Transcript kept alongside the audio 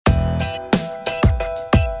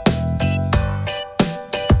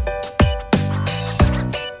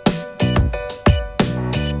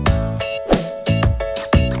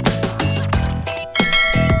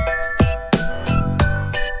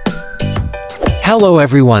Hello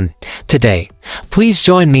everyone. Today, please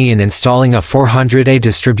join me in installing a 400A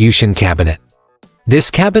distribution cabinet.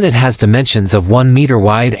 This cabinet has dimensions of 1 meter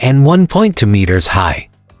wide and 1.2 meters high.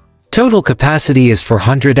 Total capacity is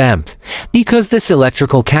 400 amp. Because this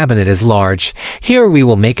electrical cabinet is large, here we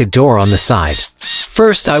will make a door on the side.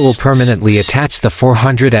 First, I will permanently attach the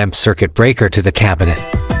 400 amp circuit breaker to the cabinet.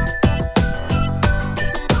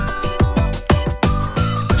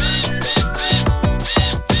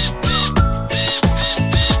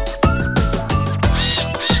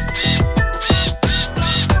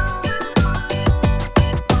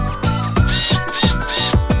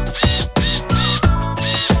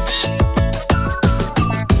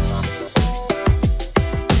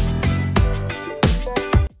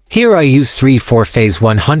 Here I use 3 4-phase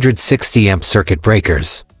 160 amp circuit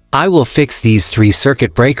breakers. I will fix these 3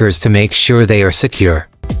 circuit breakers to make sure they are secure.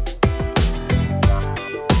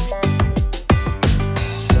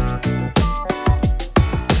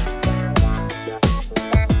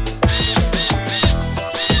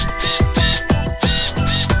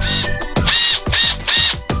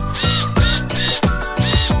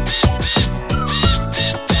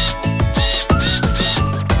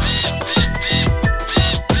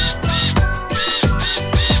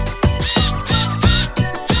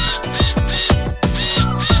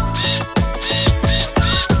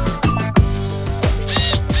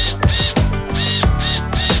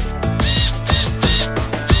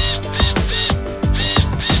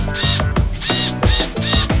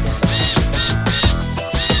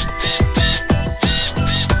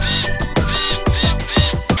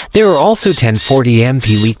 There are also 10 40 amp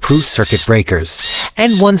leak-proof circuit breakers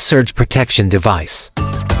and 1 surge protection device.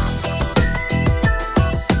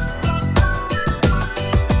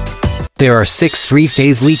 There are 6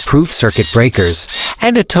 3-phase leak-proof circuit breakers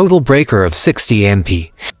and a total breaker of 60 amp.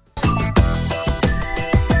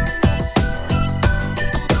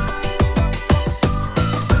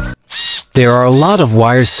 There are a lot of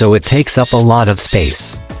wires, so it takes up a lot of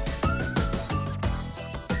space.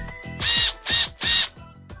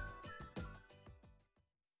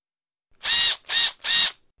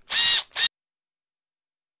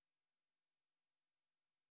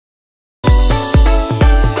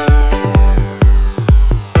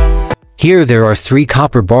 Here there are 3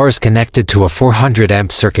 copper bars connected to a 400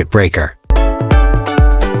 amp circuit breaker.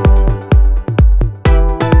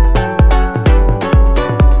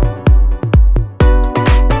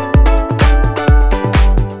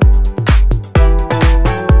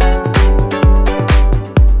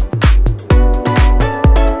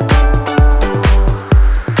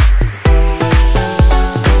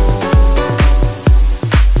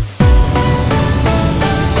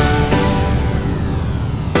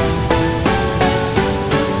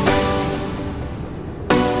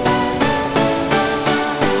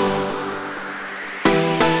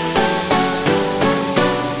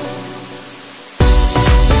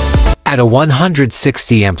 At a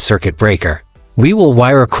 160 amp circuit breaker, we will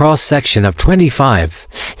wire a cross-section of 25,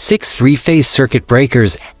 6 3-phase circuit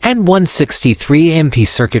breakers and 163 amp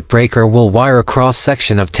circuit breaker will wire a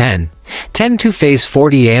cross-section of 10 2-phase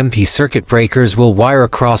 40 amp circuit breakers will wire a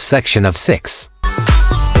cross-section of 6.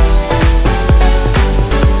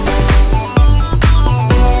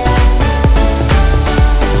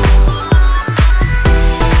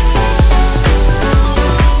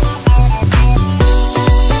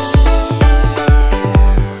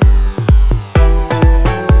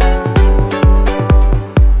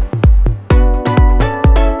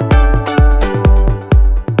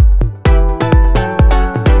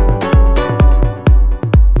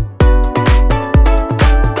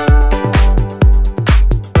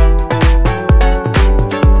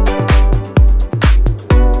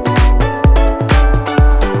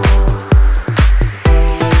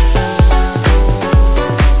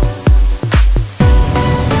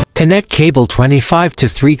 Connect cable 25 to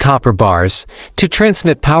 3 copper bars to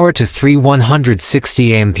transmit power to 3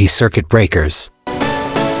 160 amp circuit breakers.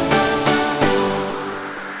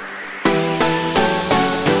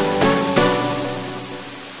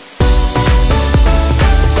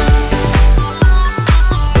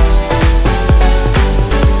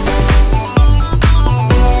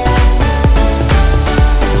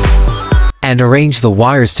 And arrange the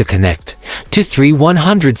wires to connect to 3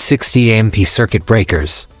 160 amp circuit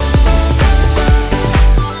breakers.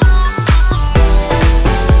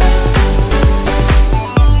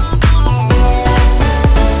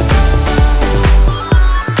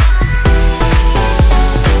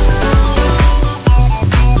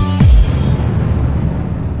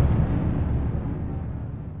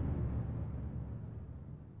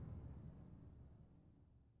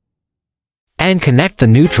 And connect the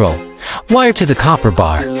neutral wire to the copper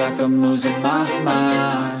bar. I feel like I'm losing my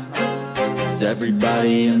mind. Is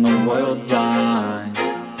everybody in the world blind?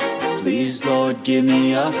 Please, Lord, give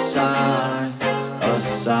me a sign, a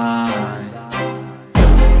sign.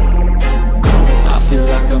 I feel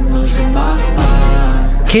like I'm losing my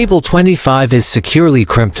mind. Cable 25 is securely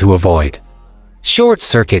crimped to avoid short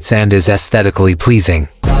circuits and is aesthetically pleasing.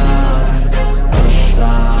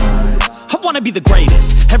 I wanna be the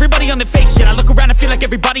greatest. Everybody on the fake shit. I look around and feel like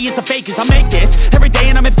everybody is the fakest. I make this every day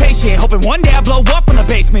and I'm impatient, hoping one day I blow up from the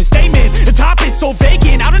basement. Statement, the top is so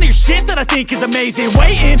vacant. I don't hear shit that I think is amazing.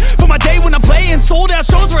 Waiting for my day when I'm playing sold out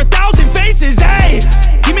shows for 1,000 faces. Hey,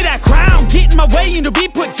 give me that crown, get in my way and to be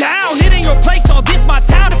put down. It ain't your place, all this my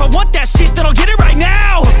town. If I want that shit, then I'll get it right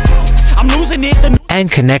now. I'm losing it. And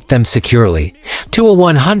connect them securely to a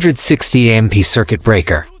 160 amp circuit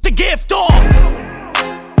breaker. It's a gift,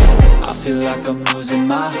 I feel like I'm losing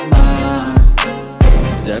my mind.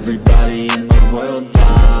 Is everybody in the world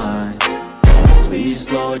blind?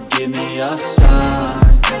 Please, Lord, give me a sign,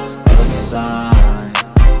 a sign.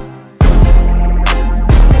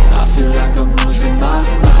 I feel like I'm losing my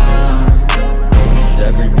mind. Is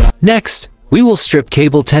everybody... Next, we will strip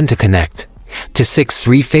cable 10 to connect to 6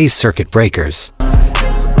 3-phase circuit breakers.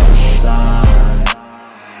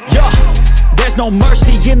 There's no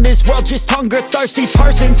mercy in this world, just hunger-thirsty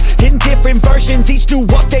persons in different versions. Each new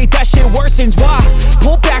update, that shit worsens. Why?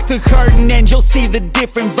 Pull back the curtain and you'll see the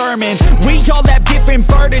different vermin. We all have different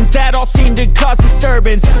burdens that all seem to cause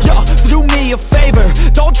disturbance. Yo, so do me a favor,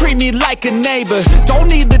 don't treat me like a neighbor. Don't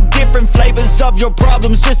need the different flavors of your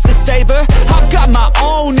problems just to savor. I've got my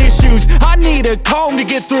own issues, I need a comb to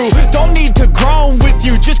get through. Don't need to groan with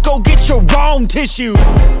you, just go get your own tissue.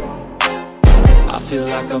 I feel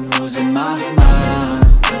like I'm losing my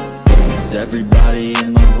mind. Is everybody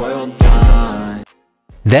in the world blind?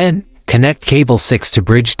 Then, connect cable 6 to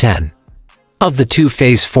bridge 10 of the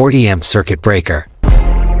 2-phase 40 amp circuit breaker.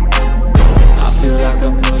 I feel like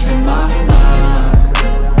I'm losing my mind.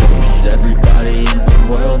 Is everybody in the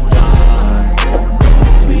world blind?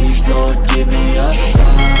 Please, Lord, give me a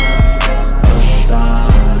sign, a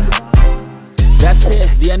sign. That's it,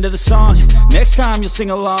 the end of the song. Next time you'll sing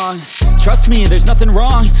along. Trust me, there's nothing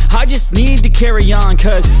wrong. I just need to carry on,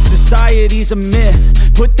 cause society's a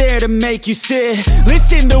myth put there to make you sit.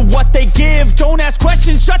 Listen to what they give. Don't ask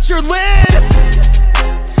questions, shut your lid.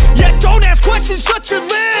 Yeah, don't ask questions, shut your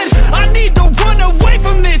lid. I need to run away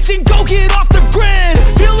from this and go get off the grid.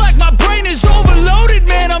 Feel like my brain is overloaded,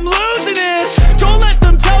 man, I'm losing it. Don't let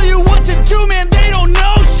them tell you what to do, man, they don't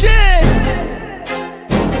know shit.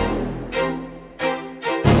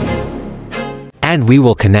 And we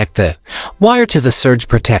will connect the wire to the surge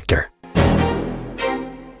protector.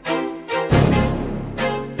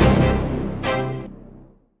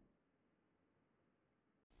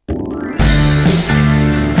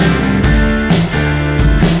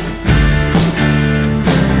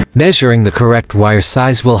 Measuring the correct wire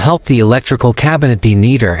size will help the electrical cabinet be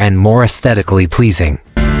neater and more aesthetically pleasing.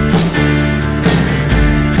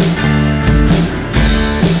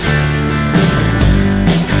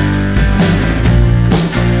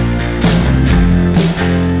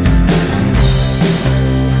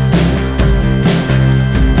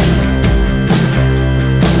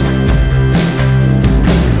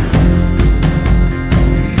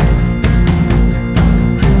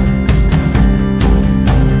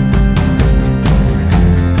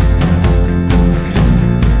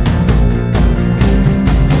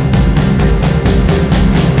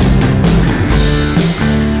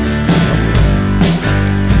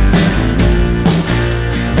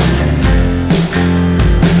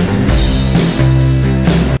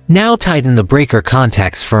 Now tighten the breaker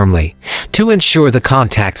contacts firmly to ensure the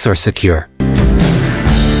contacts are secure.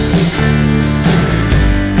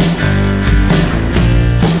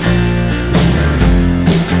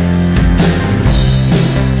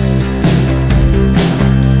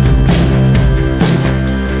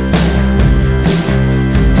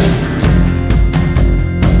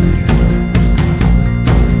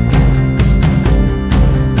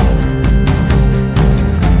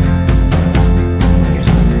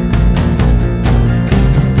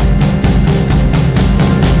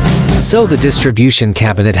 So the distribution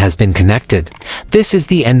cabinet has been connected. This is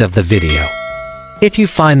the end of the video. If you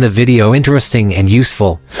find the video interesting and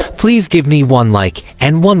useful, please give me one like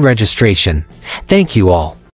and one registration. Thank you all.